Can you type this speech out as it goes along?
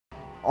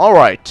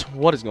Alright,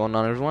 what is going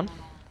on, everyone?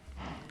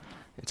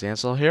 It's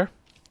Ansel here,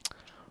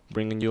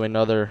 bringing you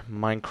another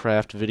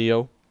Minecraft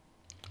video.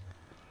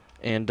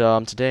 And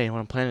today, what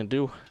I'm planning to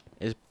do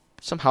is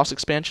some house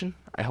expansion,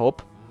 I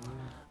hope.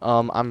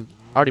 I'm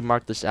already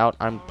marked this out.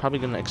 I'm probably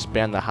going to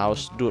expand the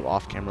house, do it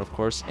off camera, of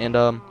course. And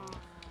going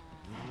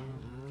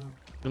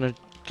to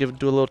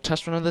do a little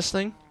test run of this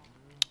thing.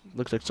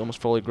 Looks like it's almost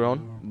fully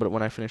grown, but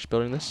when I finish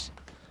building this.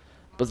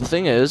 But the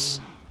thing is,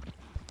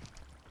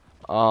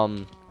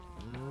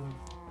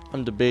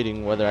 I'm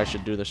debating whether I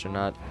should do this or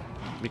not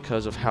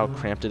because of how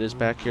cramped it is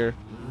back here.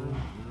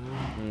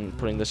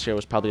 Putting this here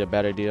was probably a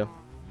bad idea.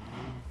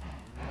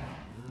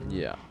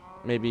 Yeah,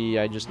 maybe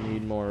I just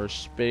need more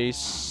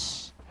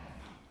space.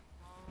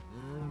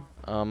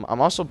 I'm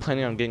also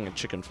planning on getting a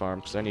chicken farm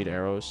because I need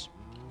arrows.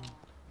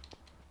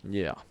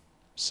 Yeah,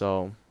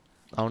 so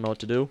I don't know what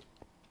to do.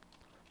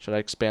 Should I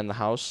expand the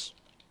house?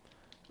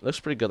 It looks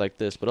pretty good like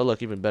this, but it'll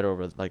look even better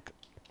over like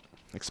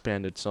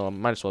expanded, so I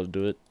might as well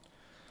do it.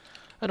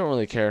 I don't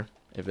really care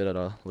if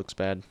it looks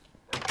bad.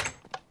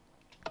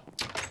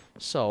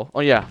 So, oh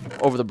yeah,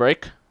 over the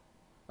break,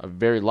 a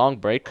very long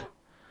break,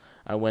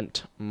 I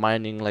went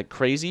mining like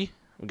crazy.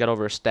 We got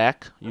over a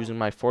stack using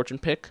my fortune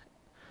pick,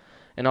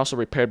 and also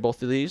repaired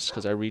both of these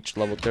because I reached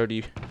level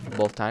 30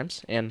 both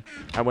times. And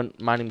I went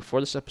mining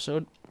before this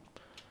episode,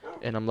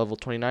 and I'm level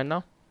 29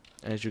 now,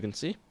 as you can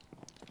see.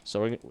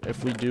 So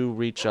if we do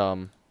reach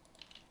the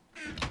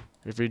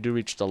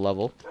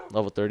level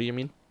 30, I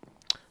mean,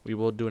 we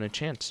will do an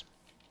enchant.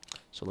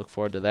 So look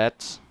forward to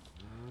that.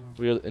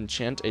 We'll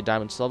enchant a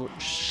diamond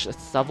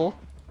shovel,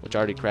 which I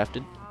already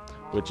crafted,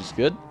 which is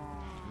good.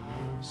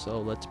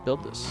 So let's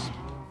build this.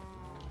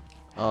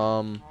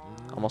 I'm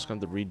also going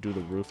to redo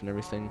the roof and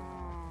everything.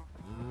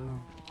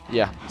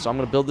 Yeah, so I'm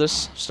going to build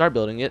this, start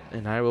building it,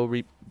 and I will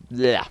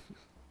Yeah,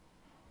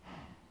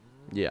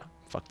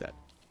 fuck that.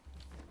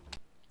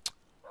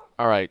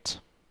 Alright,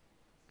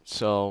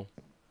 so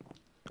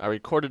I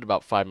recorded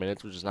about 5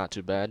 minutes, which is not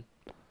too bad.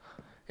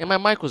 And my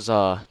mic was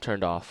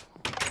turned off.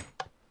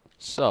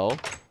 So,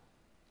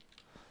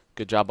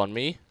 good job on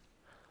me.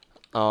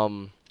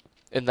 In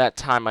that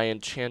time I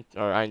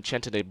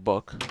enchanted a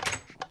book.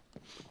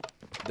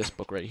 This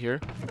book right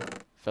here,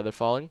 Feather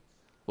Falling.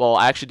 Well,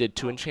 I actually did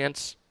 2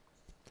 enchants.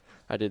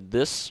 I did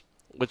this,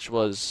 which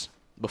was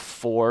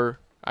before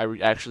I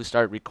actually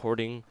started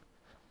recording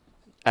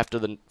after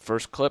the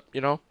first clip, you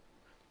know.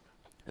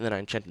 And then I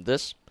enchanted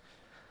this.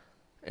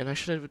 And I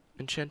should have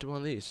enchanted one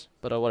of these,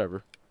 but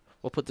whatever.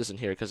 We'll put this in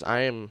here because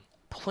I am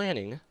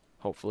planning,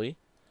 hopefully,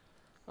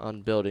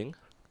 on building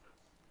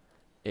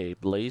a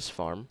blaze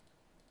farm,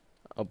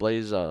 a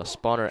blaze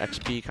spawner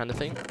XP kind of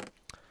thing,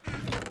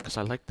 because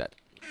I like that.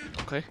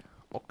 Okay.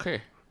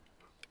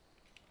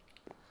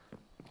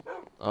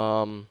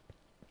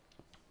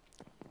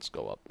 Let's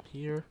go up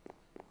here.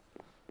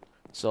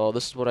 So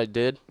this is what I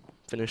did.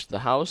 Finished the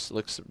house.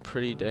 Looks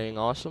pretty dang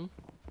awesome.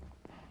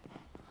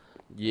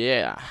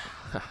 Yeah.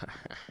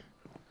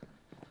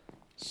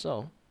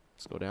 So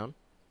let's go down.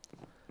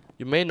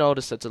 You may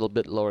notice that's a little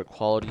bit lower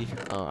quality.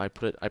 I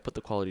put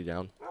the quality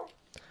down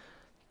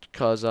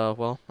because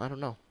well, I don't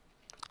know.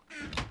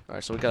 All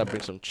right, so we gotta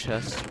bring some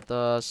chests with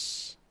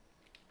us.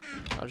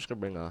 I'm just gonna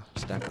bring a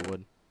stack of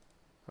wood,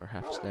 or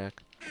half a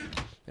stack,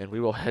 and we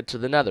will head to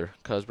the Nether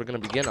because we're gonna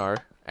begin our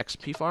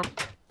XP farm.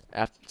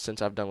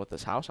 Since I've done with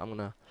this house, I'm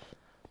gonna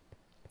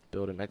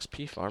build an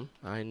XP farm.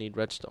 I need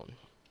redstone.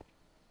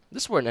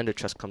 This is where an ender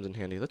chest comes in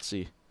handy. Let's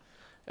see,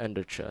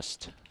 ender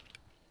chest.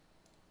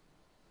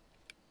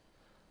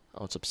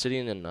 Oh, it's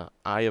obsidian and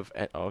eye of.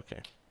 Oh, okay.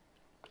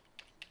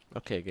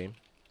 Okay, game.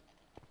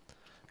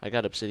 I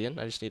got obsidian.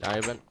 I just need eye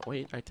of.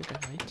 Wait, I think I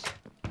might.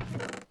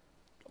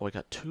 Oh, I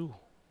got 2.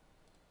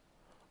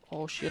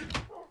 Oh shit.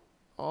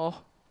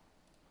 Oh.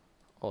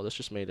 Oh, this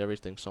just made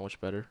everything so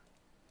much better.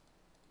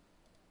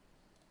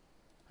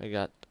 I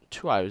got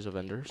 2 eyes of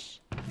enders.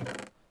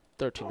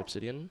 13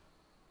 obsidian.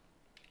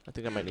 I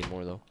think I might need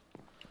more though.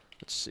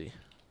 Let's see.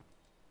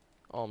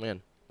 Oh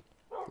man.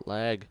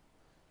 Lag.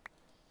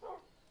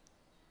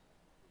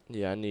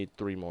 Yeah, I need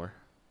 3 more.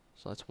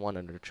 So that's 1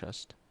 ender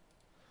chest.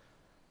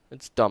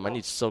 It's dumb. I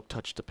need silk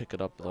touch to pick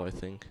it up though, I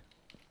think.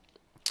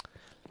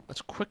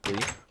 Let's quickly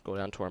go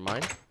down to our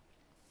mine.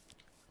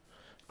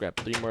 Grab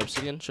 3 more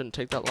obsidian. Shouldn't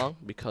take that long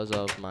because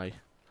of my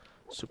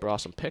super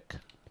awesome pick.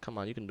 Come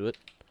on, you can do it.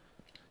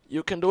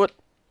 You can do it.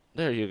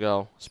 There you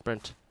go.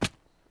 Sprint.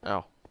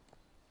 Ow.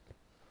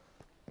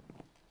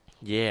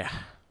 Yeah.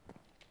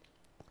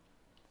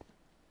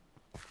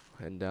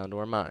 Heading down to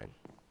our mine.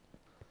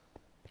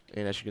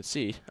 And as you can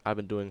see, I've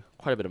been doing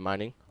quite a bit of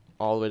mining.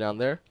 All the way down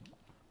there.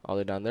 All the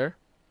way down there.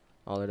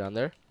 All the way down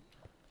there.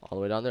 All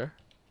the way down there.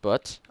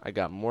 But I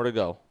got more to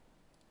go.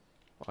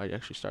 Oh, I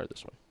actually started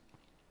this one.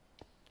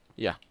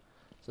 Yeah.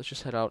 So let's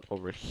just head out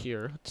over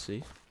here. Let's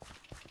see.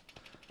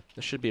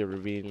 There should be a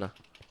ravine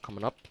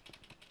coming up.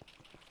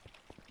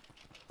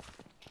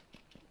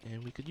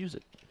 And we could use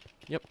it.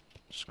 Yep.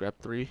 Just grab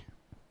 3.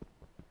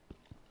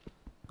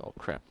 Oh,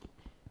 crap.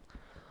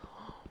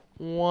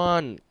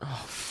 1.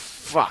 Oh,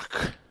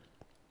 fuck.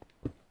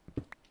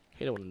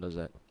 hate it when it does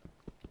that.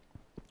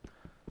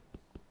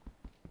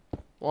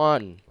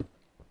 1,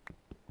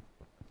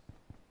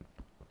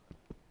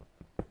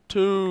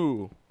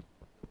 2,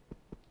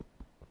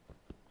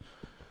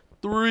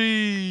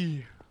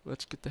 3.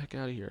 Let's get the heck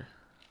out of here.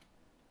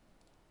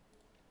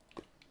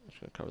 I'm just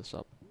gonna cover this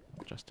up,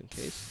 just in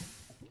case.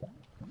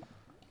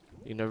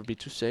 You never be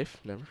too safe.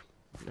 Never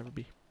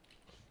be.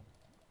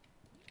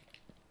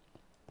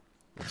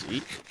 Let's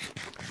eat.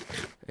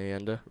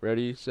 And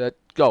ready, set,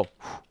 go.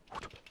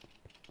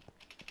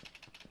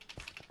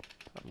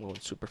 I'm going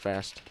super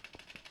fast.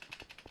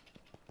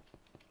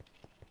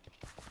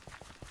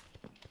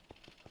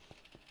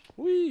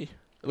 Whee!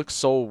 It looks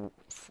so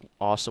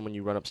awesome when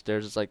you run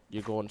upstairs. It's like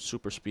you're going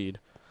super speed.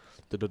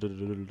 Oh,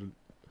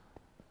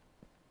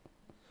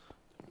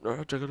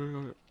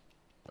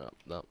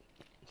 no.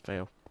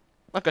 Fail.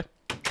 Okay.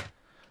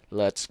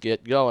 Let's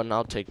get going.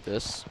 I'll take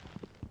this.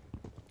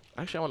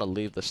 Actually, I want to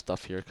leave this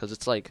stuff here because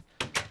it's like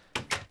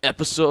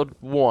episode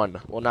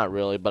 1. Well, not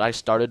really, but I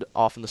started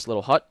off in this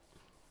little hut.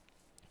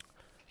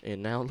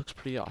 And now it looks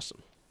pretty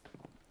awesome.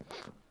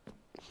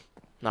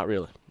 Not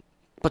really.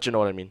 But you know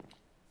what I mean.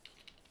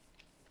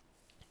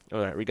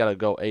 Alright, we gotta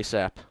go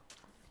ASAP.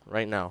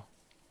 Right now.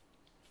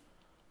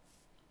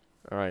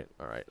 Alright.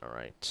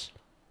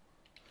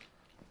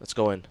 Let's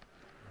go in.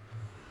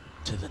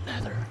 To the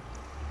nether.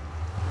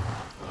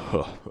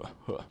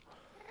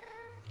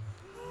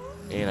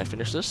 And I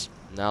finished this.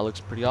 Now it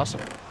looks pretty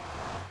awesome.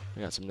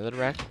 We got some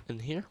netherrack in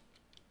here.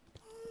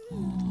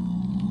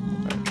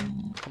 Right.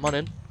 Come on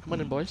in. Come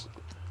on in, boys.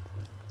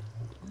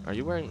 Are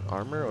you wearing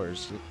armor or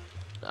is it...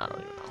 I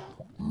don't even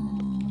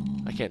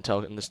know. I can't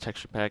tell in this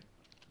texture pack.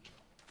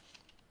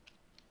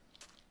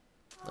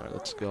 Alright,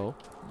 let's go.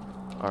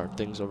 Our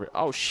things over...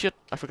 Oh, shit!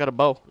 I forgot a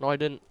bow. No, I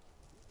didn't.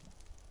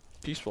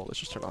 Peaceful. Let's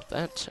just turn off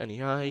that.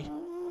 NEI.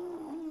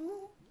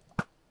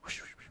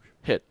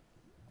 Hit.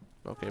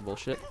 Okay,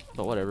 bullshit.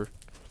 But whatever.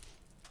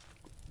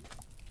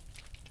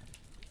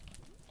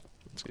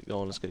 Let's get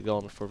going. Let's get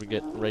going before we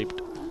get raped.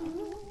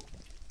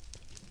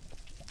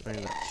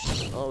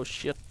 Oh,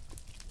 shit.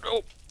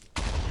 Oh!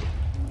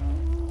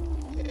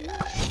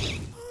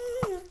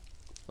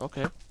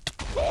 Okay.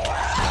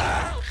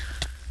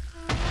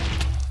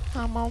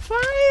 I'm on fire!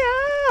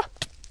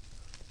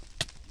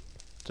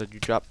 Did you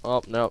drop?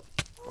 Oh, no.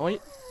 Oh,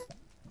 wait.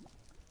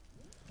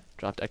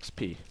 Dropped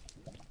XP.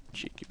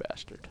 Cheeky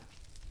bastard.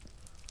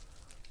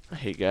 I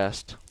hate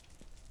Ghast.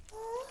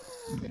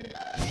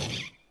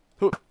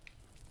 Oh,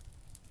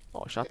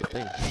 I shot the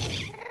thing.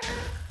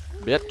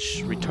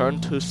 Bitch,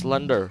 return to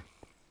Slender.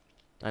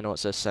 I know it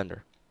says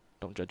Sender.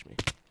 Don't judge me.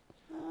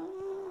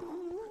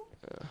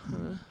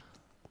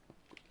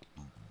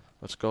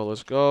 Let's go,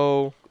 let's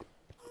go.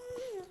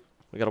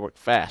 We gotta work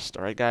fast,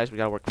 alright guys? We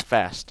gotta work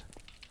fast.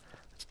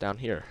 It's down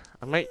here.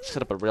 I might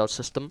set up a rail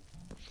system.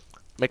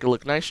 Make it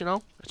look nice, you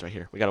know? It's right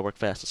here. We gotta work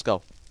fast. Let's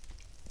go.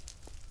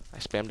 I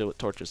spammed it with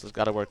torches. Let's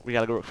gotta work. We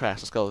gotta go work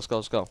fast. Let's go, let's go,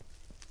 let's go.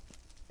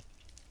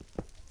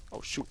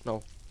 Oh shoot,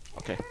 no.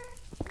 Okay.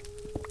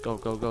 Go,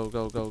 go, go,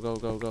 go, go, go,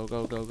 go, go,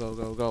 go, go, go,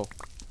 go, go.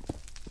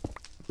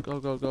 Go,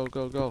 go, go,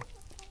 go, go.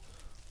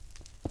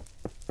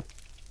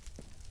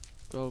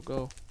 Go,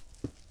 go.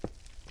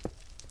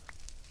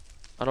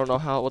 I don't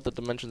know what the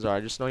dimensions are. I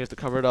just know you have to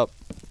cover it up.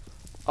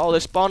 Oh, they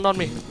spawned on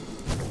me.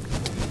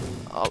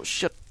 Oh,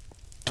 shit.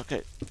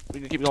 Okay. We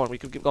can keep going. We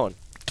can keep going.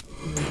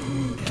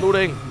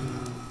 Looting.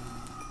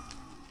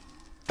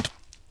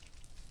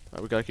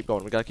 Alright, we gotta keep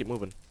going. We gotta keep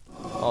moving.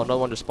 Oh, another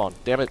one just spawned.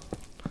 Damn it.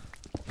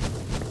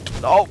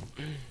 No.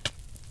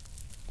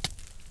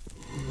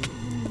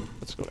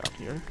 Let's go down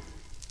here.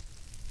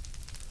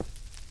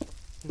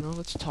 You know,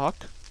 let's talk.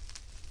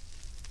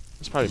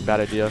 It's probably a bad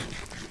idea.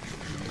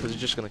 Because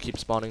he's just gonna keep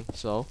spawning,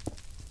 so.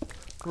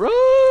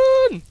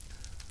 Run!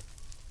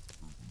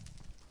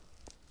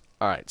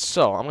 Alright,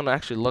 so I'm gonna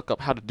actually look up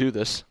how to do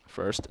this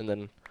first, and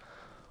then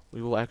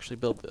we will actually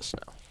build this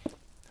now.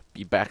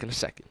 Be back in a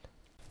second.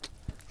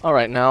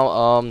 Alright, now,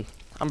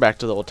 I'm back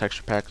to the old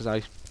texture pack because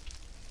I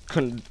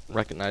couldn't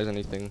recognize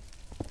anything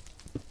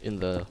in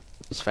the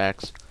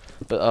facts.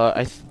 But,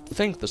 I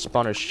think the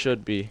spawner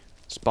should be,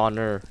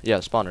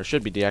 spawner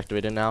should be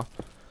deactivated now.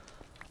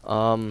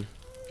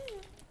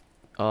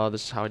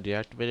 This is how I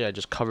deactivated it. I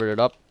just covered it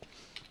up.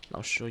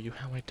 I'll show you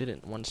how I did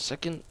it in 1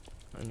 second.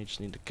 I just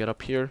need to get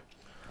up here.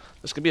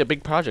 This could be a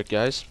big project,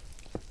 guys.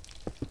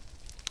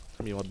 It's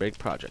gonna be a big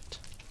project.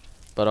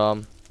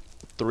 But,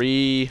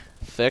 3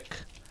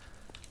 thick.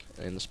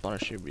 And the spawner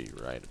should be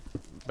right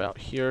about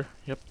here.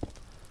 Yep.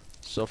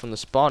 So from the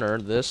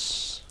spawner,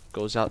 this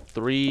goes out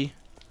 3.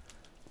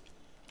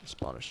 The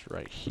spawner's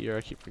right here.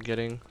 I keep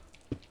forgetting.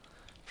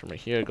 From right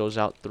here, it goes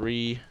out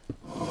 3.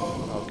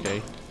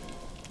 Okay.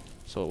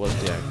 So it was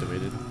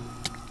deactivated.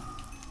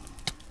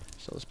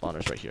 So the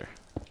spawner's right here.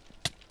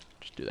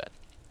 Just do that.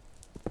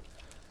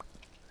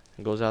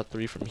 It goes out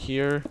 3 from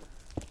here.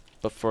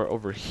 But for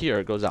over here,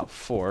 it goes out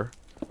 4.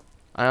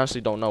 I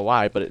honestly don't know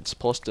why, but it's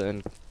supposed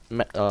to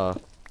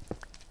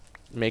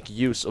make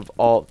use of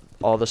all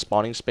the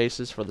spawning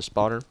spaces for the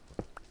spawner.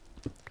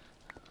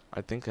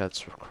 I think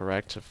that's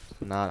correct. If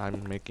not,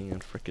 I'm making a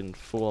freaking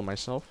fool of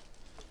myself.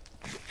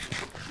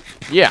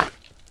 Yeah.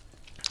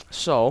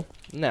 So,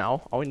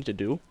 now, all we need to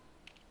do...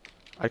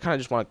 I kind of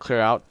just want to clear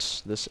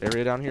out this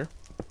area down here.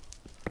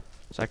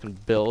 So I can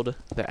build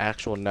the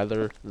actual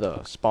the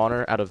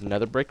spawner out of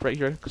nether brick right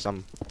here. Because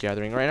I'm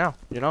gathering right now,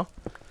 you know?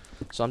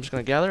 So I'm just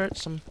going to gather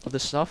some of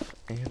this stuff.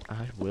 And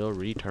I will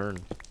return.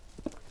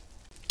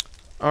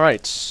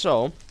 Alright,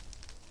 so...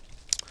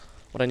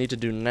 what I need to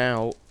do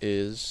now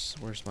is...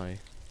 where's my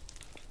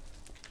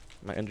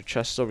ender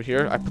chest over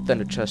here? I put the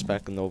ender chest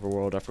back in the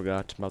overworld. I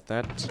forgot about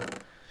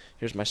that.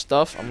 Here's my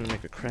stuff. I'm going to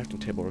make a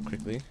crafting table real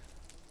quickly.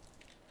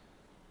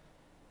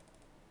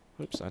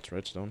 Oops, that's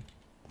redstone.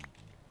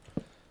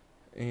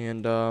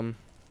 And,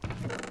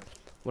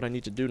 what I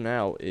need to do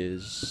now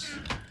is...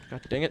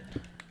 god dang it.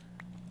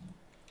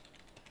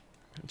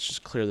 Let's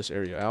just clear this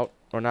area out.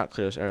 Or not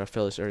clear this area,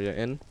 fill this area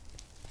in.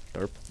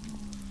 Derp.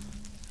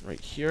 Right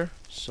here.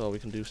 So we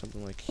can do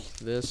something like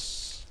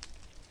this.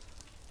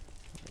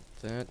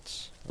 Like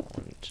that.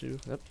 1, 2,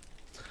 yep.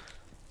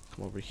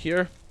 Come over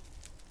here.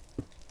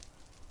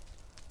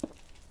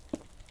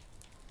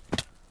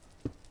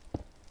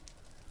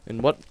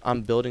 And what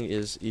I'm building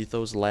is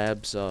Ethos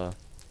Labs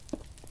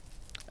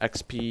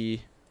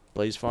XP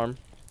Blaze Farm.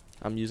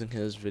 I'm using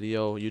his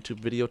YouTube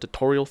video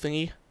tutorial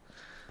thingy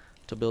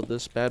to build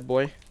this bad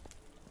boy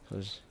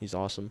because he's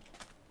awesome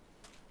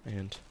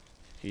and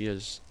he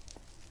is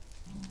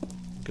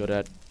good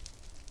at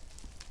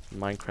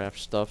Minecraft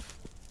stuff.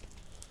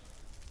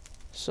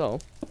 So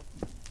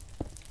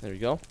there we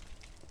go.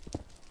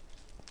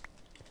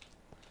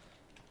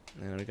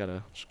 And we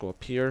gotta just go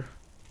up here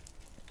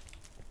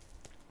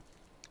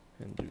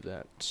and do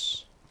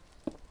that.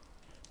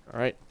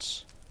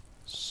 Alright,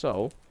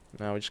 so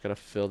now we just gotta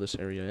fill this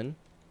area in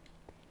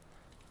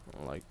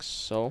like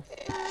so.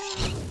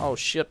 Oh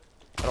shit,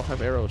 I don't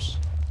have arrows.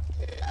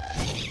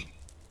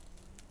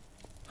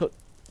 Huh.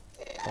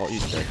 Oh,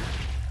 easy there.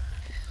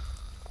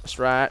 That's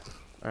right.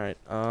 Alright,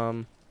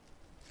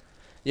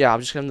 yeah, I'm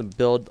just gonna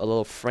build a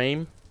little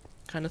frame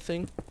kind of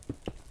thing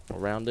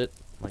around it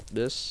like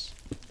this.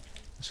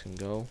 This can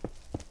go,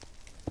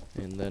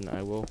 and then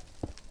I will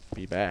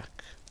be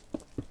back.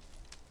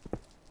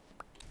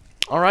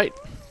 Alright,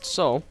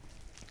 so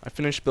I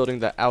finished building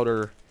the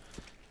outer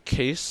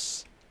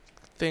case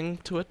thing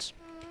to it,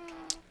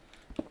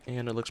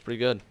 and it looks pretty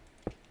good.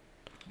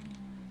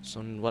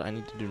 So what I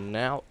need to do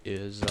now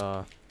is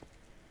go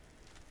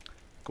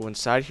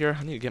inside here.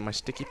 I need to get my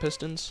sticky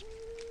pistons.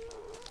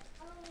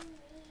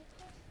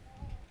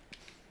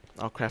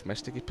 I'll craft my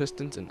sticky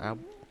pistons and I'll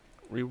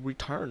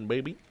return,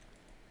 baby.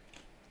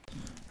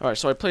 Alright,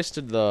 so I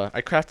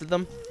crafted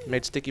them,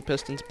 made sticky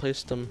pistons,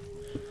 placed them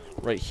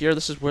right here.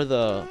 This is where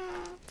the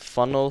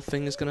funnel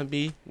thing is gonna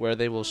be, where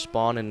they will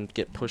spawn and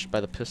get pushed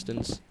by the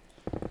pistons.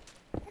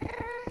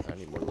 I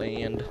need more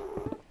land.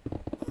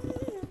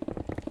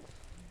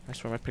 I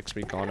swear my picks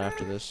will be gone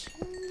after this.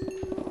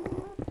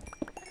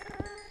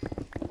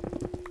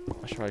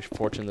 I should probably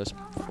fortune this,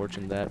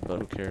 fortune that, but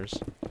who cares?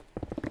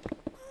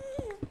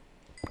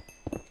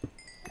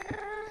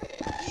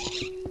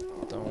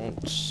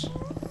 Don't.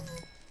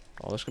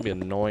 Oh, this is gonna be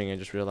annoying. I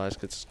just realized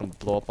 'cause it's gonna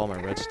blow up all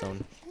my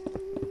redstone.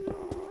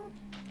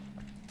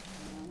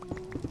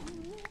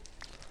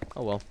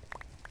 Oh well.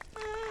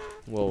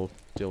 We'll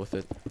deal with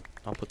it.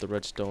 I'll put the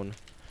redstone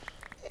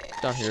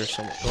down here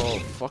somewhere. Oh,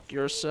 fuck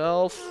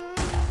yourself.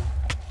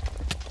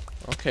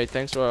 Okay,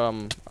 thanks for,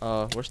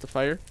 where's the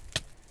fire?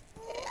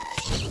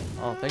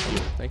 Oh, thank you,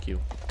 thank you.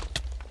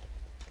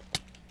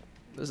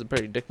 This is a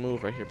pretty dick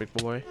move right here, big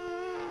boy.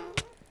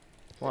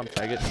 Come on,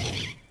 faggot.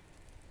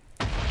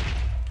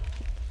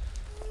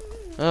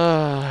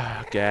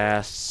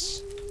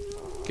 Gas.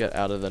 Get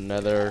out of the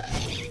nether.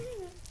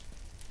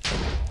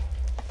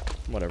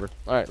 Whatever.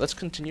 Alright, let's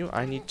continue.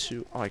 I need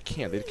to... oh, I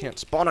can't. They can't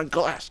spawn on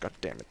glass. God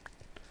damn it.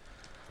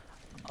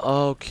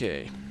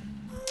 Okay.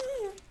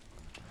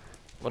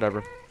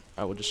 Whatever.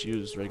 I will just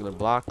use regular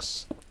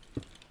blocks.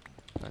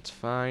 That's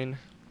fine.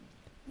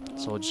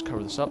 So I'll just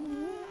cover this up.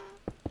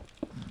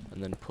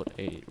 And then put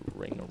a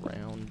ring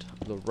around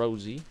the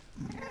rosy.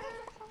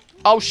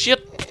 Oh,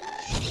 shit!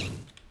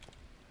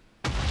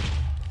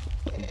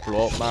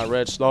 Blow up my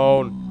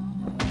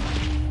redstone.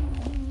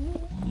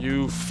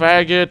 You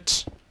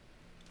faggot!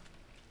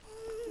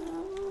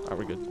 Alright,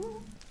 we're good.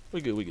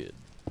 We good, we good.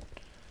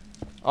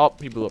 Oh,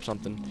 he blew up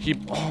something.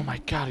 Oh my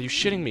god, are you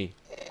shitting me?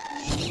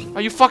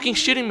 Are you fucking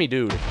shitting me,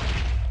 dude?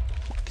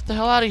 Get the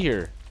hell out of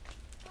here.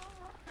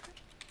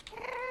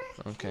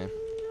 Okay.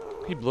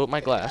 He blew up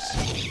my glass.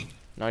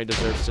 Now he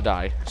deserves to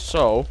die.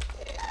 So,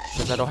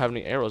 since I don't have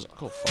any arrows,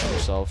 go fuck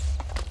yourself.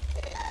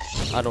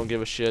 I don't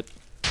give a shit.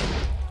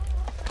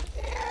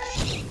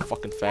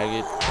 Fucking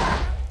faggot.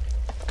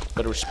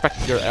 Better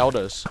respect your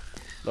elders.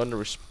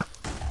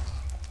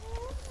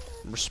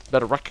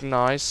 Better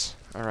recognize.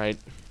 Alright.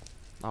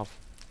 Alright.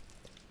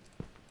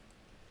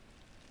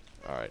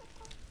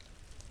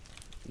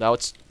 Now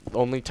it's the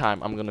only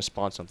time I'm gonna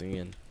spawn something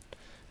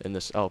in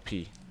this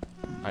LP.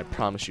 I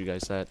promise you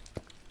guys that.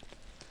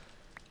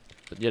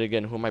 But yet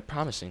again, who am I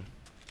promising?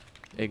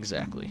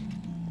 Exactly.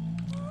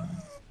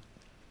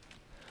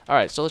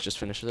 Alright, so let's just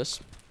finish this.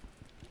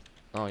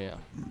 Oh yeah.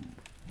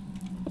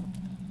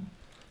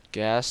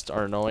 Ghasts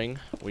are annoying.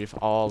 We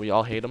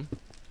all hate them.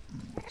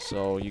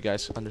 So you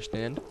guys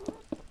understand.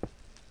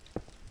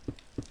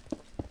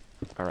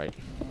 Alright.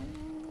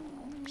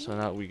 So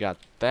now we got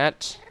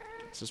that.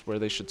 This is where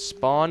they should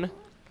spawn.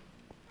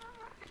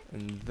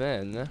 And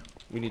then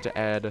we need to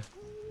add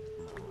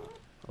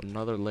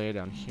another layer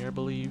down here, I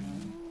believe.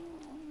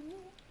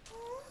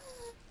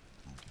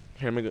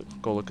 Here, let me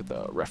go look at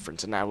the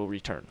reference and I will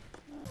return.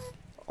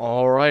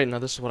 Alright, now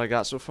this is what I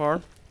got so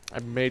far.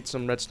 I've made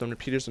some redstone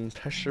repeaters and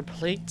pressure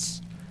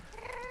plates.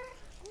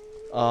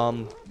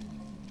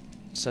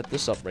 Set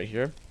this up right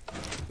here.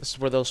 This is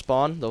where they'll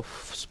spawn. They'll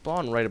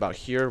spawn right about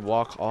here,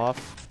 walk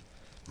off,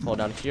 fall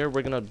down here.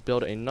 We're gonna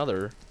build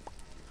another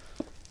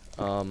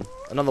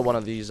one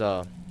of these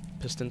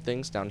piston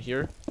things down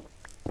here,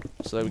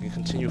 so that we can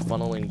continue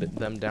funneling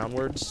them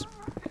downwards,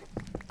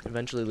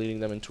 eventually leading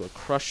them into a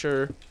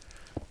crusher.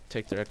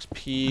 Take their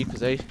XP,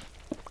 because I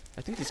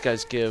think these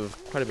guys give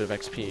quite a bit of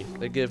XP.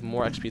 They give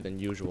more XP than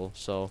usual,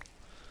 so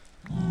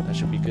that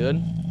should be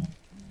good.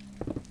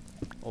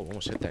 Oh,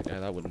 almost hit that guy.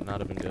 That would not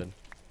have been good.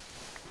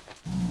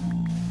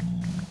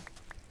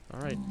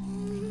 Alright.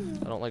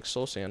 I don't like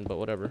soul sand, but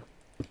whatever.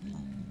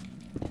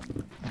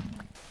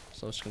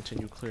 So let's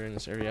continue clearing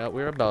this area out.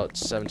 We're about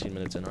 17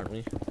 minutes in, aren't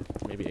we?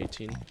 Maybe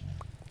 18.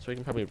 So we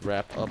can probably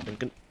wrap up and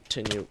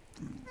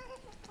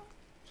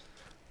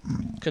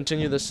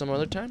continue this some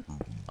other time.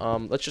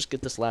 Let's just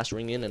get this last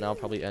ring in and I'll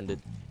probably end it.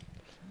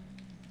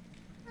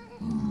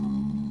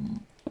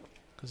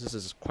 Because this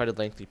is quite a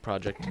lengthy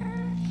project.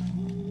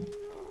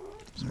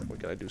 So we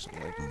gotta do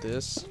something like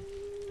this.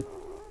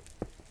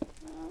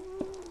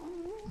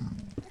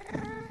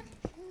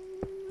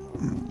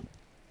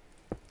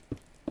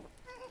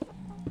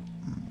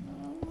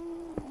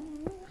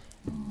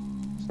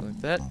 Something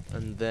like that.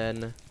 And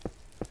then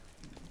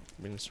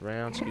bring this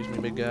around. Excuse me,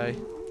 big guy.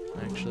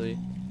 Actually.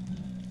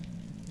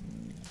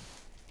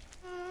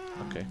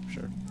 Okay,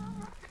 sure.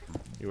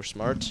 You were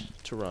smart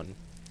to run.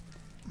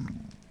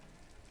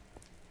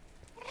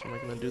 So am I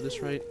gonna do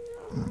this right?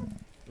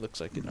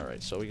 Looks like it.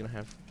 Alright, so we're gonna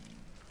have...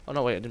 Oh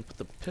no, wait, I didn't put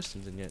the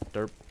pistons in yet.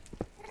 Derp.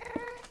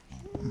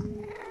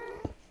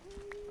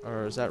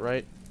 Or is that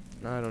right?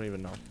 No, I don't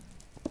even know.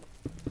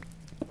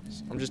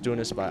 I'm just doing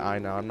this by eye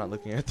now. I'm not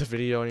looking at the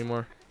video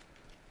anymore.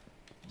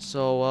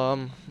 So,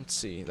 let's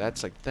see.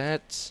 That's like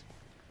that.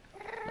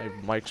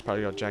 My mic's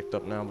probably got jacked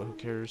up now, but who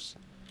cares?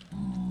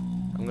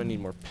 I'm gonna need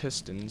more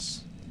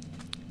pistons.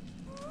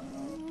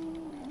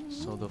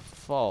 So the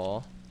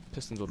fall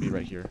pistons will be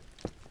right here.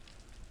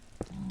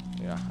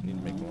 Yeah, I need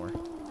to make more.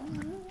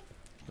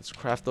 Let's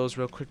craft those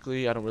real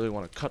quickly. I don't really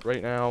want to cut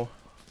right now.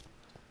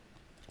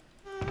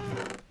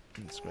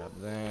 Let's grab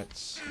that.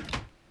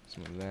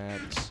 Some of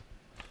that.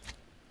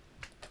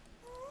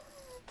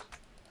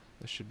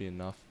 This should be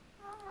enough.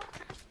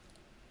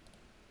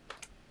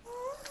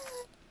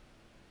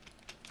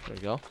 There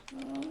we go.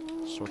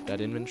 Sort that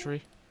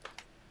inventory.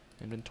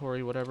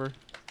 Inventory, whatever.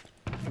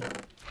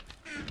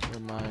 Where are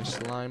my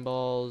slime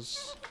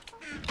balls?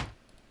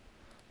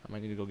 I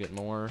might need to go get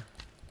more.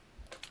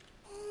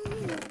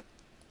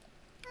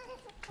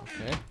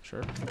 Okay,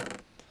 sure.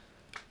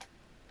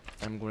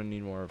 I'm going to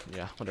need more of...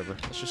 Yeah, whatever.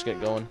 Let's just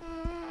get going.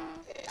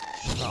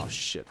 Oh,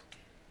 shit.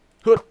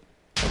 Hood!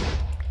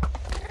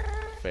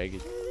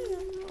 Faggot.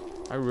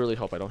 I really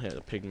hope I don't hit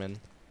a pigman.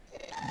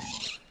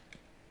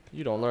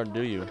 You don't learn,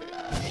 do you?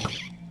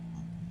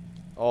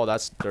 Oh,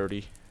 that's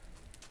dirty.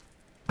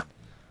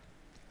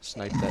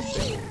 Snipe that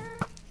thing.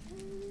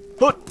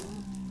 Hood!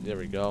 There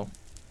we go.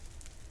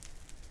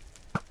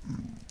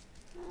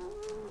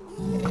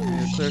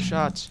 Clear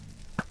shots.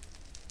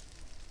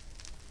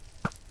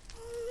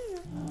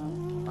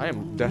 I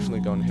am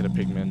definitely going to hit a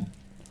pigman.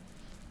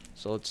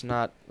 So let's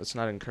not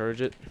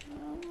encourage it.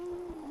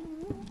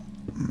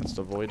 Let's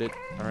avoid it.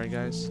 Alright,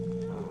 guys.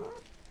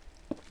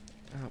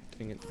 Oh,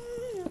 dang it.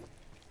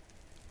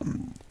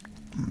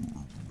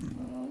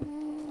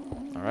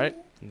 Alright,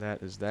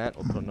 that is that.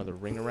 We'll put another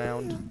ring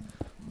around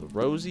the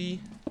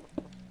Rosie.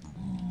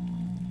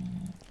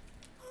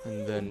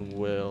 And then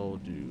we'll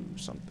do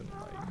something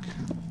like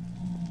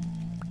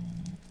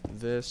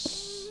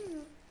this.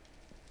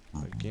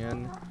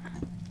 Again.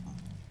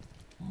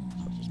 So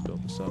I'll just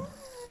build this up.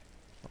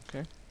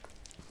 Okay.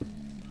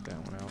 Get that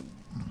one out.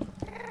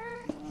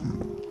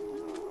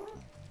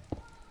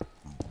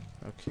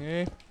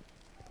 Okay.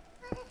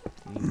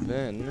 And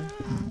then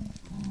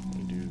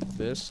we do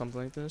this,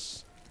 something like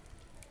this.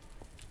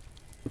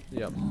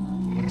 Yep,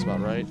 that's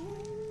about right.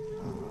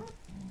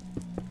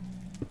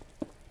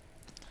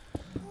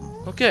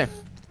 Okay.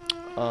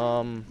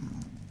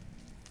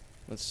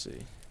 Let's see.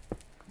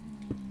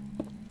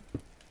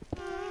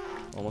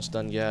 Almost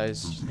done,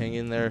 guys. Hang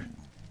in there.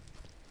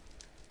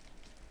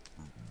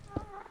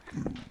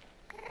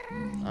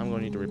 I'm going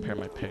to need to repair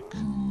my pick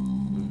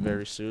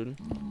very soon.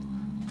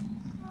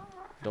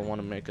 Don't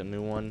want to make a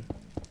new one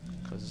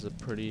because it's a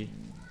pretty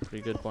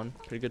Pretty good one.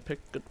 Pretty good pick.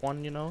 Good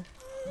one, you know.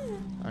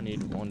 I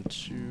need 1,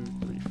 2,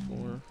 3,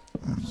 4,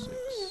 5,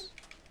 6.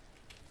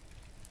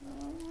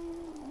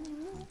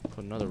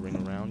 Put another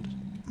ring around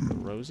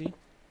Rosie.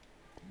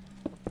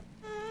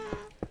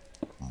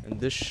 And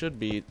this should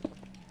be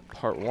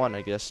part 1,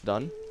 I guess,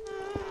 done.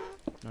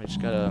 Now I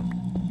just gotta...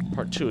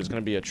 Part 2 is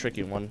gonna be a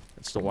tricky one.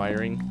 It's the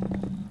wiring.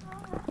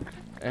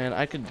 And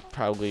I could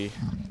probably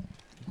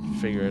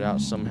figure it out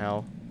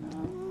somehow.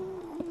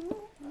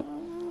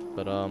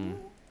 But,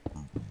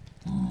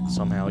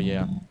 somehow,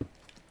 yeah.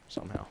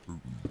 Somehow.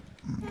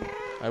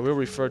 I will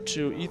refer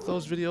to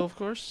Etho's video, of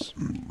course.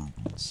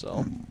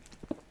 So,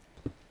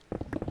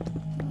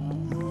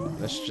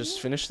 let's just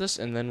finish this,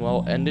 and then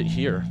we'll end it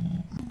here.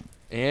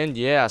 And,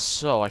 yeah,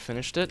 so I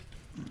finished it.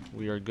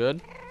 We are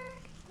good.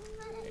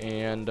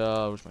 And,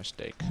 where's my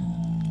steak?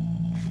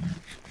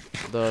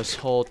 This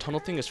whole tunnel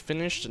thing is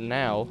finished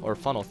now, or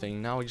funnel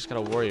thing. Now we just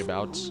gotta worry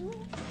about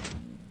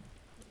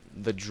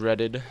the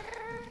dreaded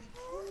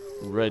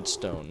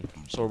redstone.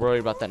 So we'll worry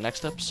about that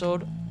next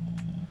episode.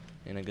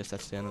 And I guess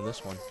that's the end of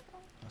this one.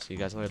 I'll see you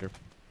guys later.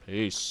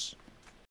 Peace.